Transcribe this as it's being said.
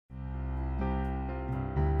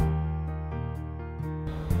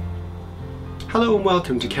Hello and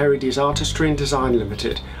welcome to Ceri D's Artistry and Design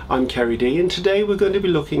Limited. I'm Ceri D and today we're going to be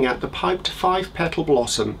looking at the piped 5-petal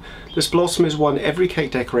blossom. This blossom is one every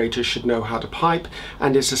cake decorator should know how to pipe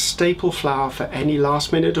and is a staple flower for any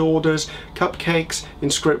last minute orders, cupcakes,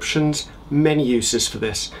 inscriptions, many uses for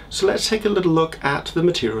this. So let's take a little look at the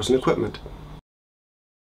materials and equipment.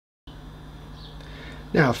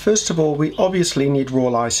 Now, first of all, we obviously need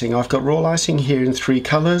Royal Icing. I've got Royal Icing here in 3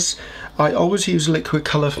 colours. I always use liquid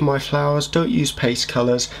colour for my flowers, don't use paste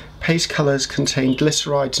colours. Paste colours contain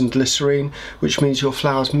glycerides and glycerine, which means your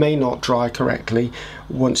flowers may not dry correctly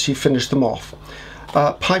once you finish them off.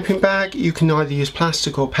 Piping bag, you can either use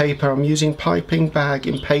plastic or paper. I'm using piping bag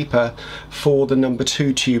in paper for the number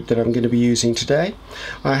 2 tube that I'm going to be using today.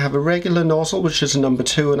 I have a regular nozzle, which is a number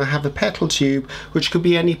 2, and I have a petal tube, which could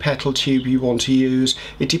be any petal tube you want to use.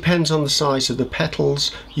 It depends on the size of the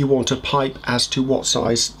petals you want to pipe as to what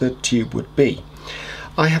size the tube would be.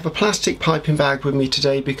 I have a plastic piping bag with me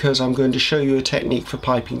today because I'm going to show you a technique for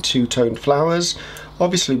piping 2-toned flowers.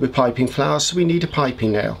 Obviously we're piping flowers, so we need a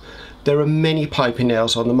piping nail. There are many piping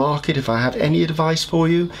nails on the market. If I have any advice for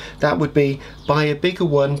you, that would be buy a bigger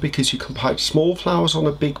one because you can pipe small flowers on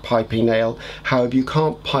a big piping nail. However, you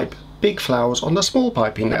can't pipe big flowers on a small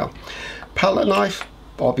piping nail. Palette knife,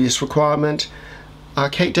 obvious requirement. Our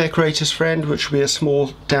cake decorator's friend, which will be a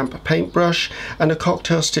small damp paintbrush, and a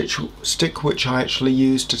cocktail stick which I actually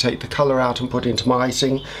use to take the colour out and put into my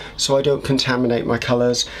icing so I don't contaminate my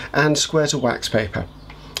colours, and squares of wax paper.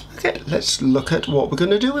 Okay, let's look at what we're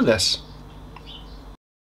going to do with this.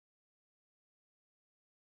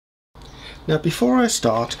 Now, before I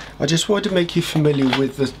start, I just want to make you familiar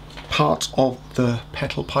with the part of the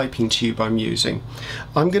petal piping tube I'm using.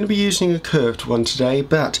 I'm going to be using a curved one today,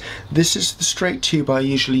 but this is the straight tube I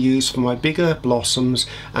usually use for my bigger blossoms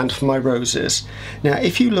and for my roses. Now,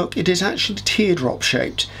 if you look, it is actually teardrop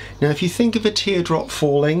shaped. Now, if you think of a teardrop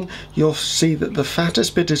falling, you'll see that the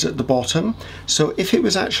fattest bit is at the bottom. So if it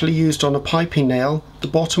was actually used on a piping nail, the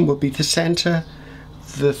bottom would be the center,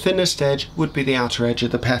 the thinnest edge would be the outer edge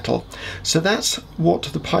of the petal. So that's what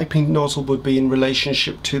the piping nozzle would be in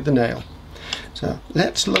relationship to the nail. So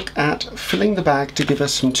let's look at filling the bag to give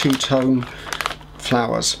us some 2-tone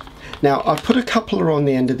flowers. Now, I've put a coupler on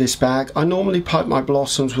the end of this bag. I normally pipe my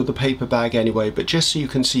blossoms with a paper bag anyway, but just so you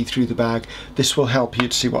can see through the bag, this will help you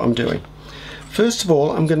to see what I'm doing. First of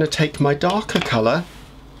all, I'm going to take my darker colour,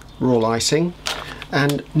 Royal Icing,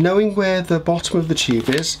 and knowing where the bottom of the tube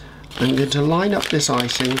is, I'm going to line up this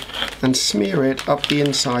icing and smear it up the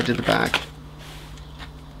inside of the bag.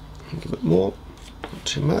 A little bit more, not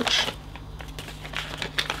too much.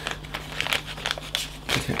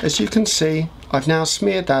 Okay, as you can see, I've now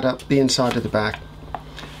smeared that up the inside of the bag.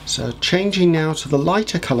 So changing now to the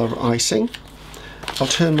lighter colour icing, I'll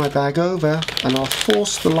turn my bag over and I'll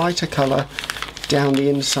force the lighter colour down the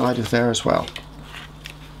inside of there as well.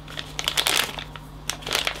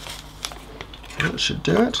 That should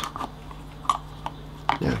do it.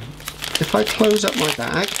 Now, if I close up my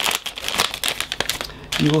bag,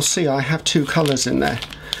 you will see I have 2 colours in there.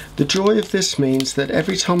 The joy of this means that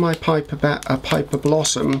every time I pipe a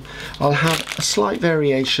blossom, I'll have a slight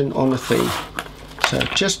variation on a theme. So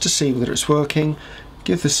just to see whether it's working,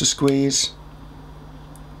 give this a squeeze,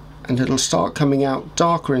 and it'll start coming out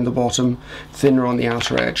darker in the bottom, thinner on the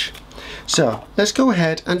outer edge. So let's go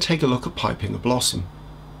ahead and take a look at piping a blossom.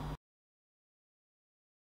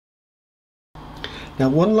 Now,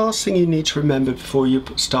 one last thing you need to remember before you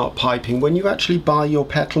start piping, when you actually buy your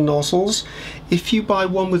petal nozzles, if you buy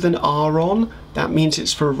one with an R on, that means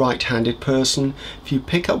it's for a right-handed person. If you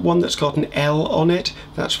pick up one that's got an L on it,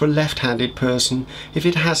 that's for a left-handed person. If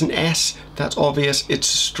it has an S, that's obvious,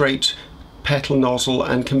 it's a straight petal nozzle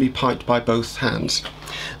and can be piped by both hands.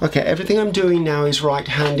 Okay, everything I'm doing now is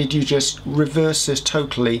right-handed. You just reverse this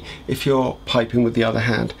totally if you're piping with the other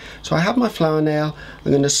hand. So I have my flower nail.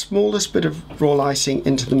 I'm going to smallest bit of Royal Icing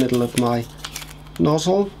into the middle of my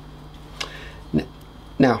nozzle.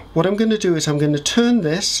 Now, what I'm going to do is I'm going to turn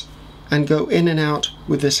this and go in and out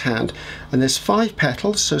with this hand. And there's 5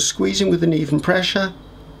 petals, so squeezing with an even pressure,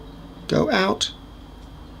 go out,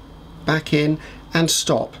 back in, and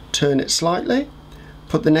stop. Turn it slightly,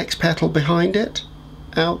 put the next petal behind it,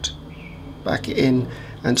 out, back in,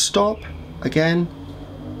 and stop. Again,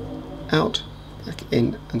 out, back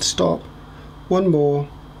in, and stop. One more,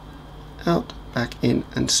 out, back in,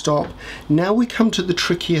 and stop. Now we come to the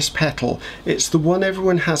trickiest petal. It's the one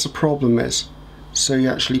everyone has a problem with. So you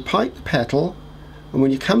actually pipe the petal, and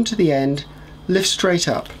when you come to the end, lift straight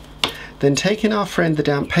up. Then taking our friend the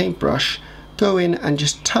damp paintbrush, go in and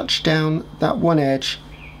just touch down that one edge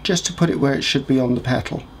just to put it where it should be on the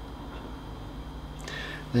petal.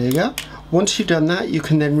 There you go. Once you've done that, you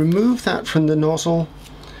can then remove that from the nozzle,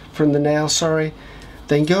 from the nail, sorry.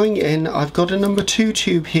 Then going in, I've got a number 2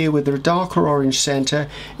 tube here with a darker orange center.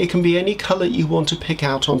 It can be any color you want to pick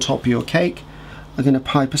out on top of your cake. I'm going to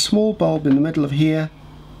pipe a small bulb in the middle of here.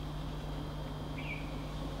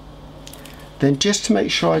 Then just to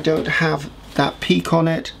make sure I don't have that peak on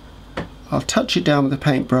it, I'll touch it down with a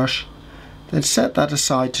paintbrush, then set that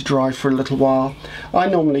aside to dry for a little while. I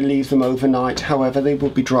normally leave them overnight, however they will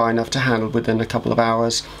be dry enough to handle within a couple of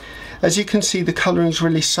hours. As you can see, the colouring is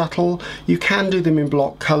really subtle. You can do them in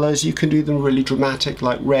block colours, you can do them really dramatic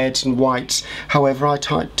like reds and whites, however I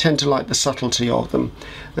tend to like the subtlety of them.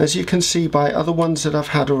 As you can see by other ones that I've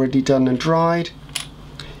had already done and dried,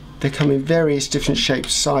 they come in various different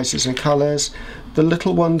shapes, sizes and colours. The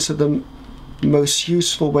little ones are the most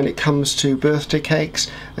useful when it comes to birthday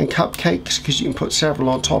cakes and cupcakes because you can put several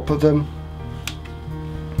on top of them.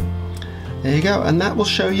 There you go, and that will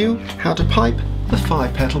show you how to pipe the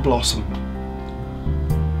 5-petal blossom.